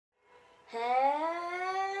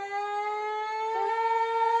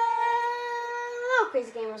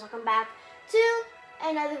Crazy Gamers? Welcome back to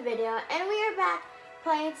another video, and we are back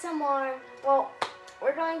playing some more. Well,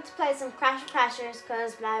 we're going to play some Crashers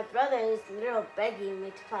because my brother is literally begging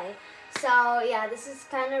me to play. So yeah, this is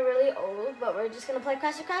kind of really old, but we're just gonna play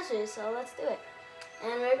Crashers. So let's do it.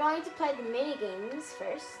 And we're going to play the mini games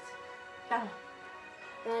first. Yeah.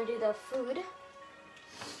 Gonna do the food.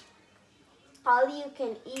 All you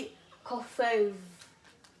can eat coffee.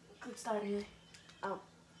 Click start here. Oh,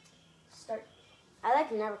 start. I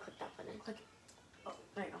like never click that button. Click. Oh,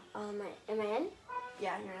 there you go. Am I in?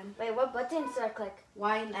 Yeah, you're in. Wait, what button should I click?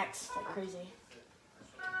 Y and X, like crazy.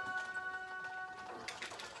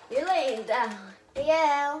 You're laying down.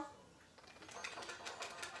 Yeah.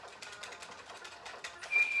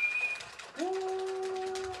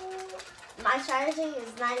 My strategy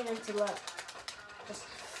is not even to look. Just,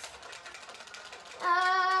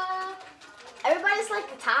 everybody's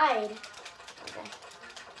like tied. Okay.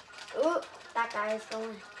 Ooh, that guy is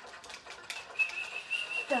going.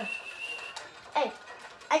 Done. Hey,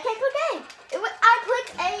 I can't click A. I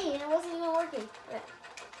clicked A and it wasn't even working. Okay.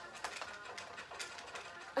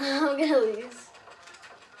 I'm gonna lose.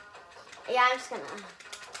 Yeah, I'm just gonna.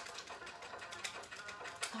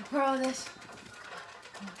 I'm pro of this.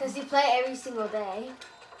 Because you play every single day.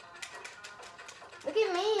 Look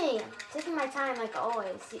at me. Taking my time like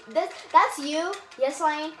always. That's you,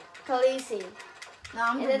 Yeslane, Khaleesi. No,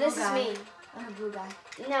 I'm And the then blue this guy. is me. I'm the blue guy.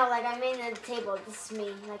 No, like I made the table. This is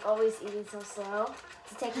me. Like always eating so slow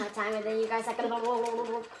to take my time. And then you guys like. I'm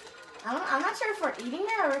not sure if we're eating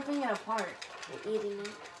it or ripping it apart. You're eating it.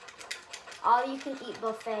 All you can eat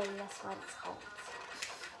buffet. That's what it's called.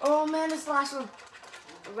 Oh man, this last one.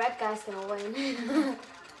 The red guy's gonna win.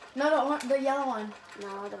 No, the yellow one.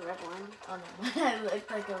 No, the red one. Oh no, it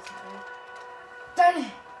looked like it was higher. Darn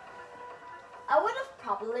it! I would have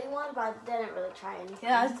probably won, but I didn't really try anything.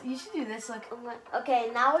 Yeah, you should do this. Like, Okay,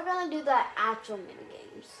 now we're gonna do the actual mini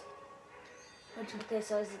games. which one? Okay,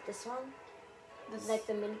 so is it this one? This, Like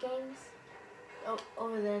the mini games? oh,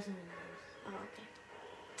 over there's some. Oh, okay.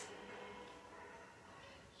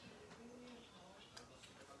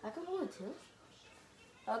 I can hold it too.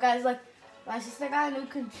 Oh, guys, like my sister got a new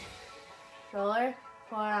controller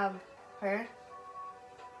for her.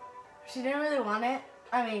 She didn't really want it.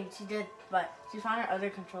 I mean, she did, but she found her other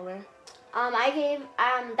controller. I gave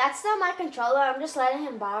that's still my controller. I'm just letting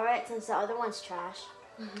him borrow it since the other one's trash.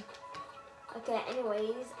 Okay,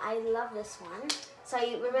 anyways, I love this one. So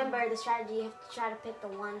you remember the strategy, you have to try to pick the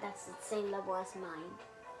one that's the same level as mine.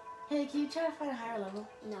 Hey, can you try to find a higher level?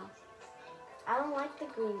 No. I don't like the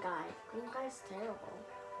green guy. Green guy's terrible.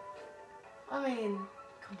 I mean,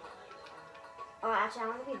 come on. Oh, actually, I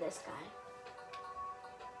want to be this guy.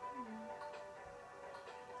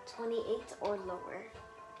 28 or lower.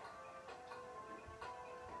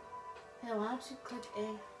 Hey, why don't you click A?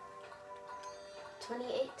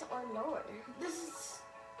 28 or lower. This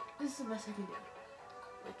is the best I can do.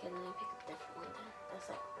 Okay, let me pick a different one then. That's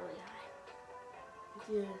like really high.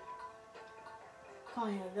 Yeah. Come on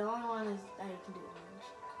here. The only one is that you can do orange.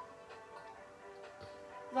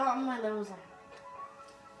 Not on my levels are.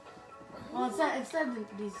 Well, instead of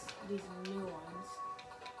these new ones.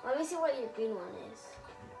 Let me see what your green one is.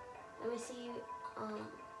 Let me see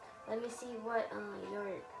what your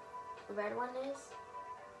red one is.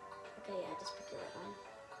 Okay, yeah, just pick the red one.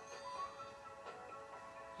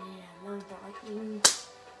 Yeah, no, don't like me.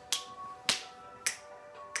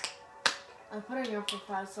 I put it in your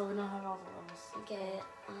profile so we don't have all the levels. Okay,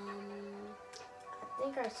 I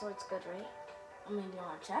think our sword's good, right? I mean, do you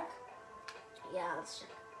want to check? Yeah, let's check.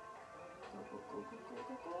 Go.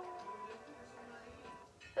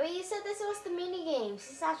 Wait, you said this was the mini games.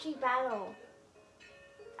 This is actually battle.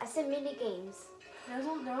 I said mini games. There was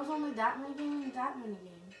only that many games and that many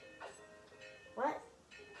games. What?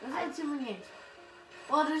 There's only too many games.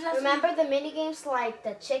 Well, there's just Remember the mini games like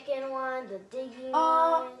the chicken one, the digging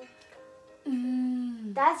one?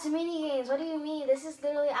 That's mini games. What do you mean? This is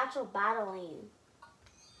literally actual battling.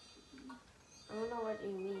 I don't know what you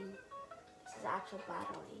mean. This is actual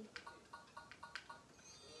battling.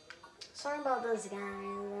 Sorry about those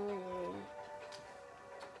guys.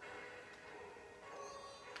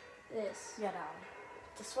 This. Yeah, that one.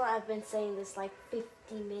 That's what I've been saying this like 50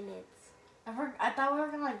 minutes. I thought we were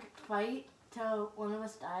gonna like fight till one of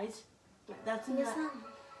us dies. That's in It's that. not.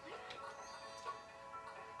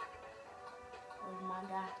 Oh my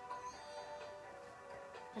god.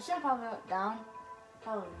 I should have probably went down.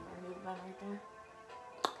 Probably need a button right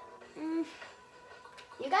there.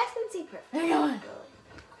 You guys can see perfect. Hang on.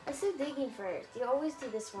 Let's do digging first. You always do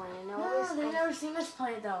this one, and always. No, they never seen us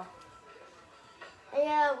play it though.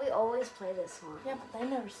 Yeah, we always play this one. Yeah, but they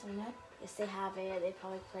never seen it. Yes, they have it. They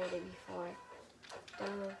probably played it before.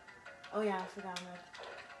 Duh. Oh yeah, I forgot about it.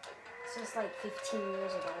 It's just like 15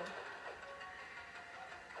 years ago.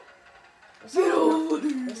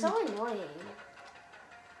 They're so annoying.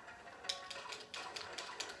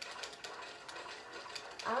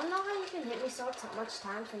 I don't know how you can hit me so much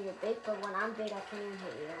times when you're big, but when I'm big, I can't even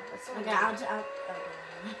hit you. That's so Okay, annoying.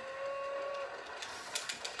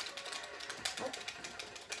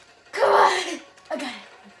 Come on! Okay.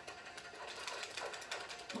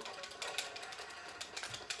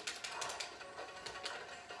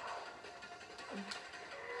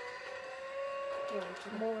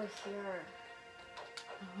 Come over here.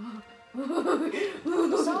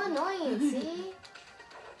 You're so annoying, see?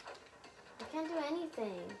 I can't do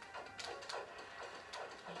anything.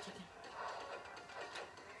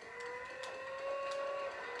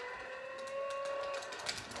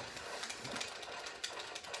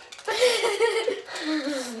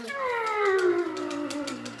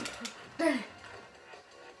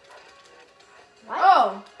 What?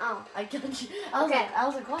 Oh! Oh. I killed you. Okay. I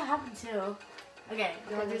was like, what happened to? Okay,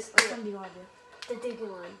 you want to do This- which one do you want to do? The Diggy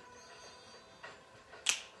one.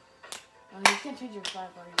 Oh, you can't change your flag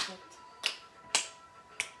while you picked.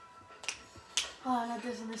 Oh, not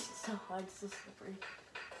this one. This is so hard. It's so slippery.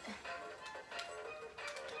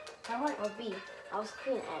 How about Or B. I was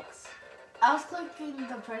clicking X. I was clicking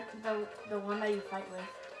the one that you fight with.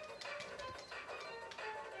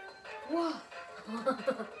 Whoa.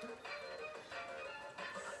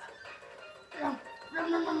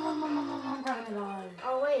 I'm grabbing a guy.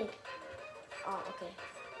 Oh, wait. Oh, okay.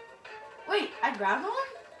 Wait, I grabbed one?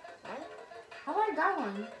 What? How did I grab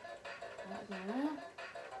one?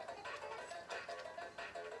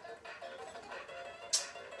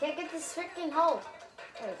 Can't get this freaking hole.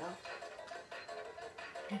 There we go.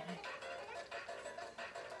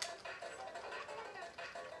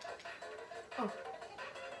 Oh.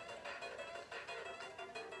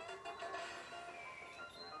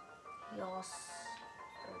 Yos.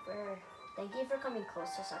 Berber. Thank you for coming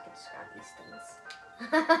closer so I can describe these things.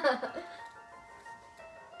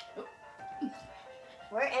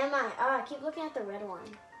 Where am I? Oh, I keep looking at the red one.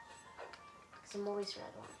 Because I'm always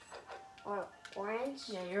red one. Or orange?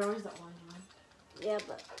 Yeah, you're always the orange one. Yeah,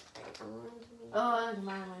 but I want to be... Oh,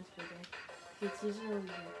 mine's bigger. It's usually over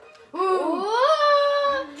here.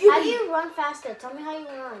 Ooh! How do you run faster? Tell me how you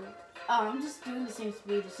run. Oh, I'm just doing the same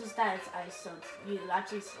speed. It's just that it's ice, so you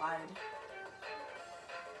actually slide.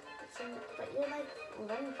 But you're like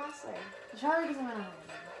running faster. It's probably because I'm in a higher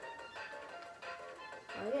level.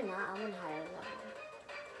 No, you're not. I'm in higher level.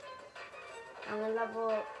 I'm in level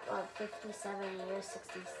 57 and you're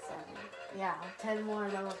 67. Yeah, 10 more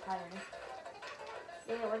levels higher.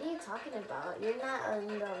 Yeah, what are you talking about? You're not on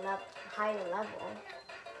the higher level.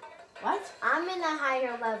 What? I'm in a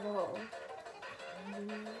higher level.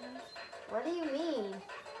 What do you mean?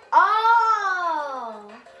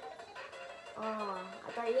 Oh! Oh,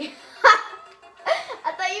 I thought you...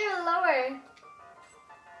 I thought you were lower.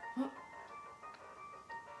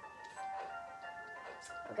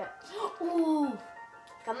 Okay. Ooh!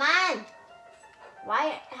 Come on!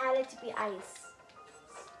 Why had it to be ice?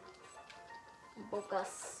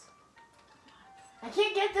 Bocas. I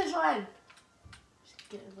can't get this one! Just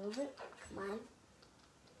get a little bit. Come on.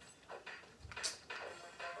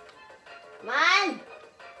 Come on!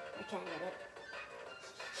 I can't get it.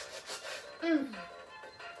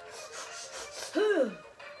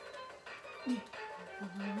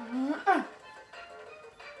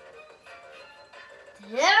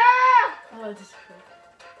 Yeah! Oh, this is good.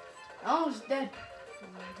 Oh, it's dead.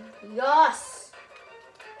 Yes!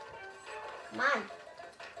 Come on.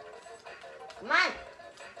 Come on.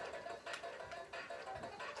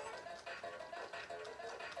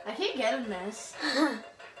 I can't get in this.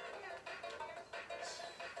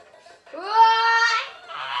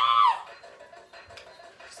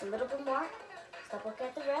 Just a little bit more. Stop looking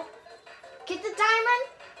at the red. Get the diamond.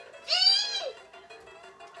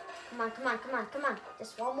 Come on, come on, come on, come on.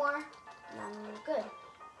 Just one more. And I'm good.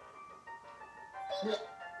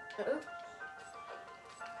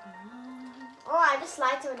 Oh, I just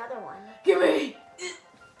lied to another one. Give me!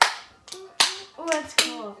 Oh, that's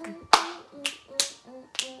cool.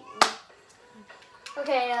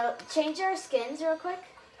 Okay, change our skins real quick.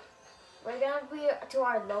 We're gonna be to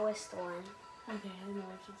our lowest one. Okay, I know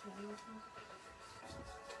what she's going to do.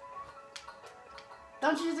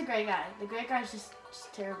 Don't choose the gray guy. The gray guy's just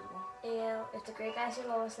terrible. Yeah, if the gray guy's your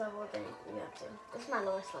lowest level, then you have to. This is my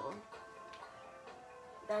lowest level.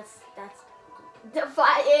 That's the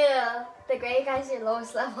fight. Yeah, the gray guy's your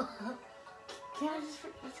lowest level. Can I just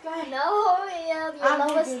pick this guy? No, yeah, your I'm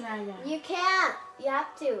lowest. picking that guy. You can't. You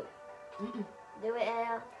have to. Do it,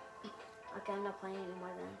 Ariel. Okay, I'm not playing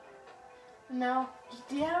anymore then. No.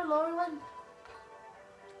 Do you have a lower one?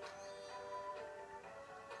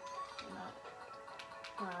 No.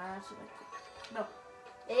 No, I actually like it. No.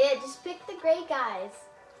 Yeah, just pick the gray guys.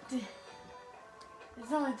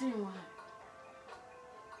 It's only 3 more.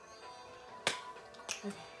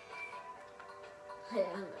 Okay.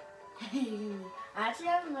 Yeah. I actually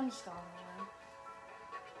haven't been stalling around.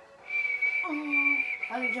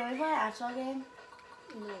 Okay, can we play an actual game?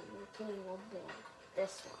 No, we're playing one more.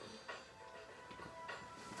 This one.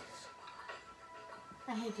 I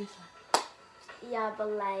hate this one. Yeah, but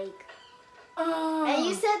like... Oh. And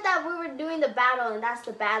you said that we were doing the battle, and that's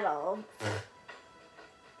the battle.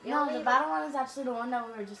 No, the battle one is actually the one that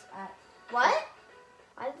we were just at. What?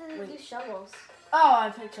 Why did they do shovels? Oh, I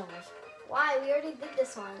picked shovels. Why? We already did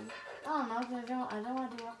this one. I don't know, because I don't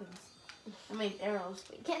want to do weapons. I mean, arrows.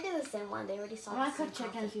 We can't do the same one. They already saw I want to click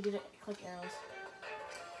chicken if you did it. Click arrows.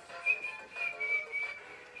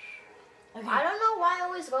 Okay. I don't know why it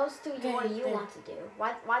always goes to Okay, what you there. want to do.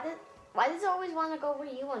 Why does it always want to go where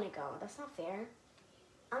you want to go? That's not fair.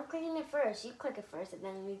 I'm clicking it first. You click it first, and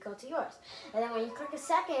then we go to yours. And then when you click it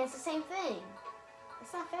second, it's the same thing.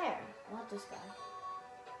 It's not fair. I want this guy.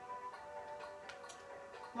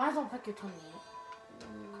 Might as well pick your 28. No,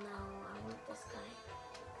 I want this guy.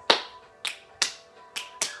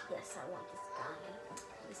 Yes, I want this guy.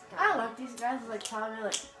 This guy. I like these guys. Like probably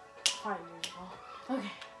like 5 years ago.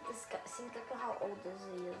 Okay. This guy. See, look at how old this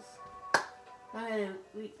is. Okay,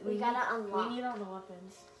 We gotta unlock. We need all the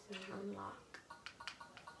weapons. Unlock.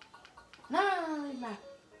 No, leave map.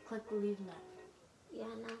 Click leave map.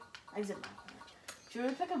 Yeah, no. Exit map. Should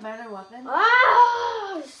we pick a better weapon?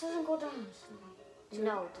 Ah! This doesn't go down.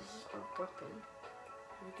 No, this is our weapon.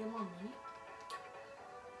 Can we get more money?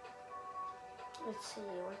 Let's see,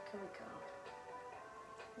 where can we go?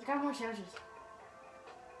 It's got more charges.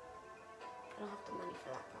 I don't have the money for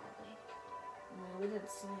that, probably. I mean, we didn't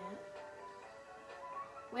see it.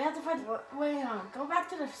 We have to find. Wait, hang on. Go back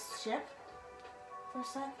to the ship for a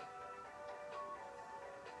sec.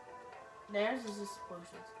 Theirs is just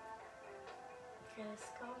potions. Okay, let's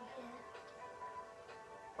go here.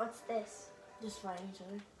 What's this? Just fighting each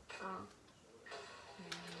other. Oh.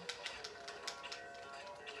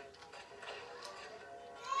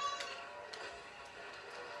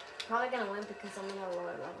 Probably gonna win because I'm in a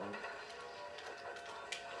lower level.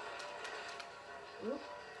 Oop.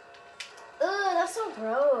 Ugh, that's so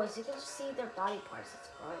gross. You can just see their body parts. It's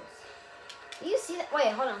gross. Do you see that?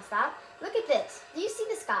 Wait, hold on, stop. Look at this. Do you see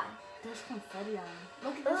this guy? There's confetti on him.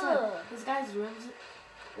 Look at this Ugh. one. This guy's ribs.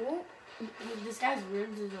 Ooh. This guy's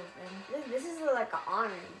ribs is open. This is like an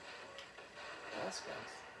arm. Oh, that's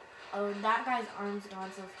gross. Oh, that guy's arm's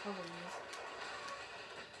gone, so it's probably his.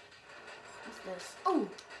 What's this? Oh!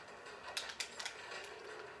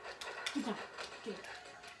 Get down. Get it.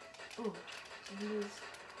 Oh. Use.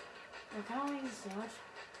 Oh, can I only use a sandwich?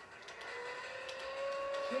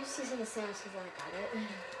 You're just using the sandwich because I got it.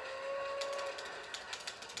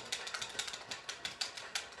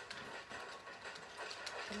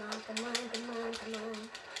 Come on, come on, come on, come on.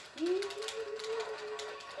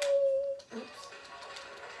 Oops.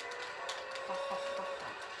 Ha, ha, ha, ha.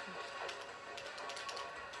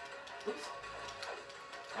 Oops.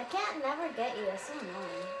 I can't never get you. That's so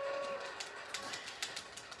annoying.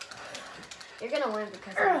 You're gonna win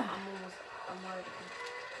because I'm already.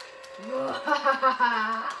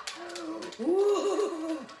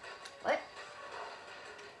 What?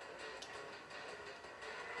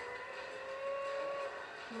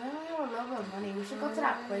 We only have a little bit of money. We should go to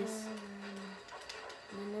that place.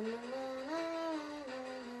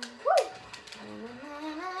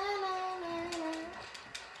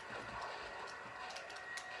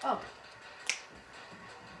 Oh.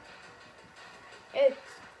 Hey,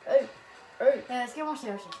 hey, hey. Yeah, let's get more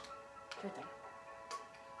sandwiches. Right there.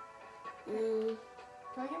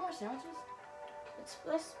 Can we get more sandwiches?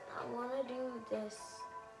 Let's. I wanna do this.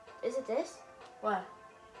 Is it this? What?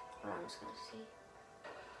 Hold on, I'm just gonna see.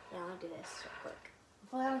 Yeah, I wanna do this real quick.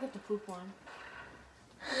 Hopefully I don't get the poop one.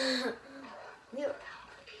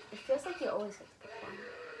 It feels like you always get the big one.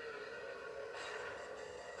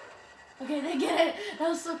 Okay, they get it. That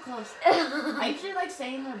was so close. I usually like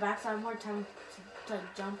staying in the back so I have more time to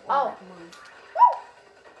jump or like move.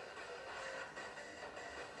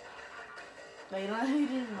 But you know what? You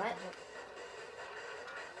didn't What?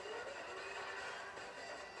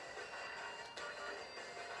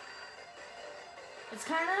 It's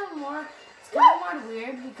kind of more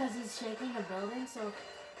weird because he's shaking the building. So,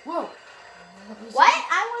 whoa. What?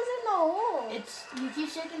 I was in the hole. You keep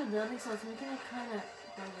shaking the building, so it's making it kind of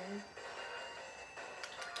harder.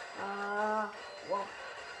 Whoa.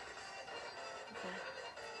 Okay.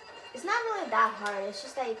 It's not really that hard. It's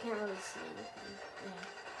just that you can't really see anything. Yeah.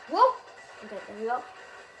 Whoa. Okay, there we go.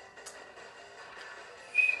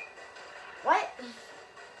 What?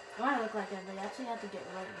 It might look like that, but you actually have to get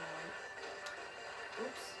right in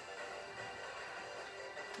Oops.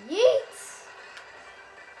 Yeet.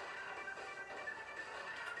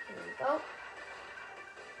 There we go.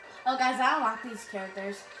 Oh, guys, I unlocked these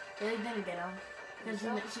characters. Really didn't get them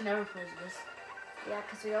because she never plays this. Yeah,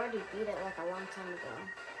 because we already beat it like a long time ago.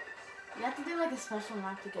 You have to do like a special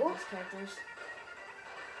map to get these characters.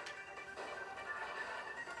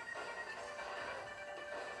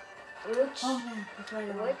 Which? Oh man, I played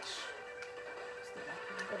it. Which?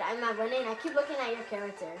 But I'm not winning. I keep looking at your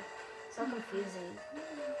character. So confusing.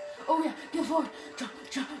 Oh yeah, get forward. Jump,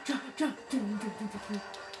 jump, jump, jump, jump, jump, jump, jump.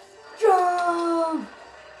 Jump!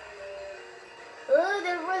 Oh,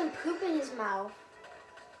 there's really poop in his mouth.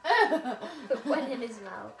 What in his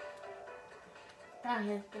mouth? Get on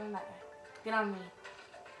here. Get on that guy. Get on me.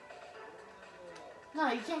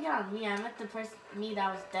 No, you can't get on me. I meant the person, me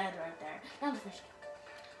that was dead right there. Not the fish.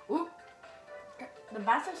 Oop. The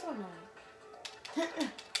bats are so annoying.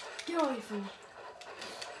 Get away from me.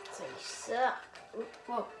 So you suck. Oop.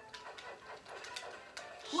 Whoa.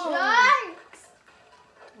 Whoa. Sharks!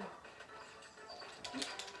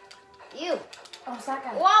 You. Oh, it's that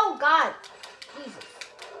guy. Whoa, God. Jesus.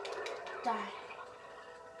 Die.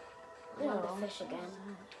 I want the fish again.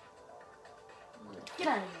 Get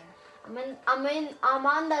out of here. I'm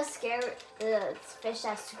on the fish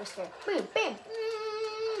that's super scary. Boom, bam.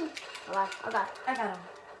 Oh God, oh God. I got him.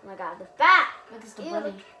 Oh my God, the bat. Look, it's the Ew, bunny.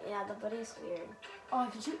 look- yeah, the bunny's weird. Oh, I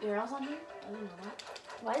can shoot arrows on here? I didn't know that.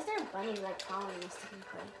 Why is there a bunny like following us to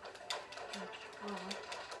play? Oh.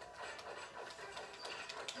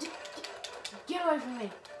 Get away from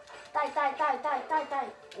me. Die.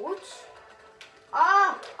 Ouch.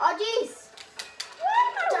 Ah, oh jeez.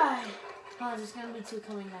 Die. Oh, there's gonna be two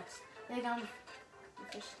coming next. They got the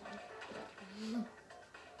fish thing.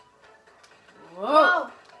 Whoa. Whoa.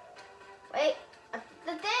 Wait,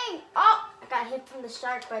 the thing. Oh, I got hit from the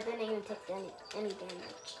shark, but I didn't even take any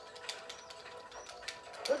damage.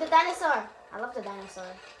 Ooh, the dinosaur. I love the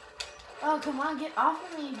dinosaur. Oh, come on, get off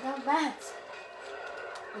of me, dumb bats.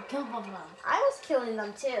 I killed both of them. I was killing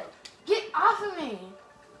them too. Get off of me.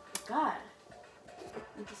 God.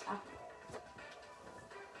 Eat this apple.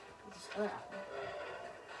 Eat this other apple.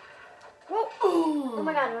 Whoa. Ooh. Oh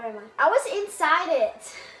my God, where am I? I was inside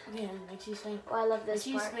it. Okay, make sure you stay. Oh, I love this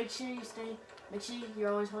part. Make sure you stay. Make sure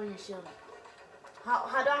you're always holding your shield up.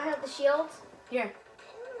 How do I have the shield? Here.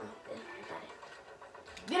 Oh, I got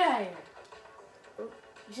it. Get out of here. Ooh.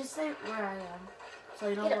 You should stay where I am, so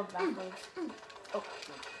you don't Get go up. backwards. Oh,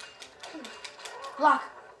 Block.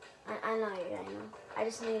 I know. I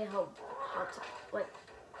just need help.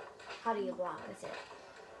 How do you block? That's it.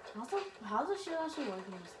 How's the shield actually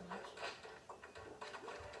working this much?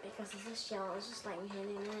 Because it's a shield. It's just like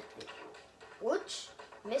hitting it. Whoosh!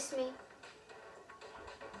 Miss me.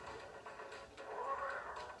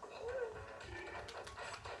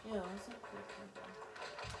 Yeah, what's up?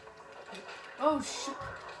 Oh shit!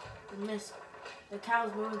 I missed. The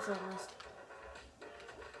cow's moving, so I missed.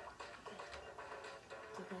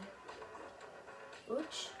 It's okay.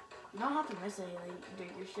 Whoosh! You don't have to miss it.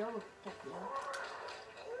 Like, your shield will protect you.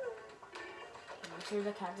 Okay, make sure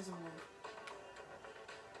the cat doesn't move.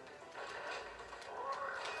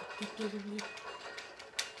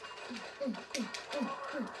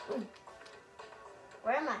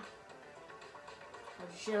 Where am I? Hold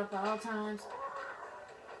your shield up at all times.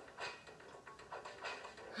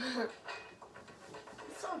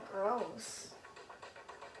 It's so gross.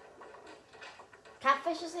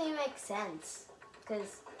 Catfish doesn't even make sense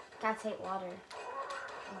because cats hate water.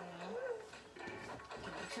 Oh yeah.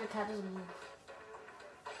 Okay, make sure the cat doesn't move.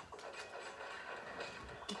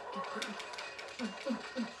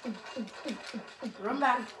 Run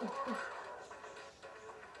back.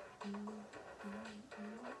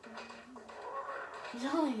 He's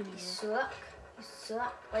only gonna You get. suck. You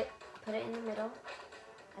suck. Wait, put it in the middle.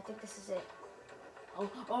 I think this is it. Oh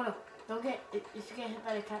no! Don't get. If you get hit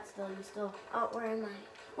by the cat, you still. Oh, where am I?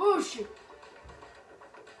 Oh shoot!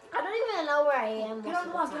 I don't even know where I am. Get most on the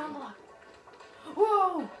of block. the Get on time. the block.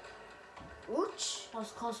 Whoa! Ouch. That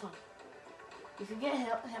was a close one. If you get hit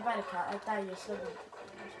by the cat, I thought you're still gonna take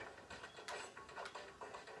damage.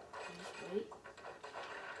 Just wait.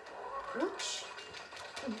 Ouch.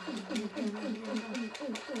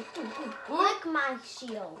 Lick my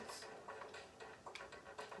shield.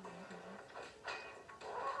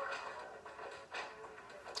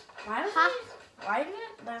 Why Ha.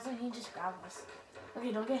 doesn't he just grab us?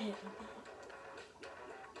 Okay, don't get hit.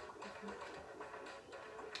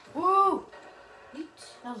 Whoa!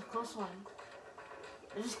 That was a close one.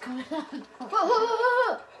 They're just coming out. Whoa, whoa,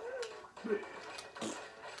 whoa, whoa.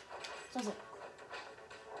 That's it.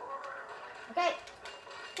 Okay.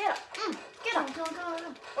 Get him. Get him. Come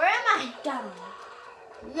on. Where am I? Got him.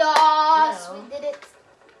 Yes, No. we did it.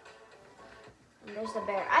 And there's the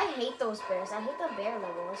bear. I hate those bears. I hate the bear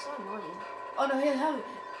level. It's so annoying. Oh no, here, have it.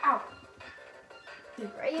 Ow.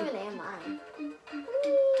 Where even am I?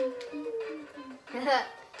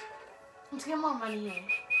 Let's get more money here.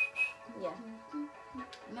 Yeah.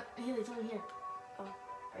 No, here, it's over here. Oh,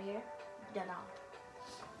 right here? Yeah, now.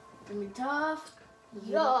 It's gonna be tough.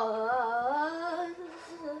 Yes.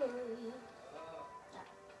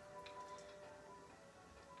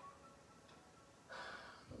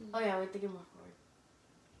 Oh yeah, we have to get more forward.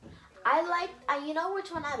 I like, you know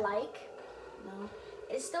which one I like? No.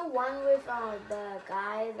 It's the one with the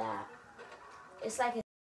guy that, it's like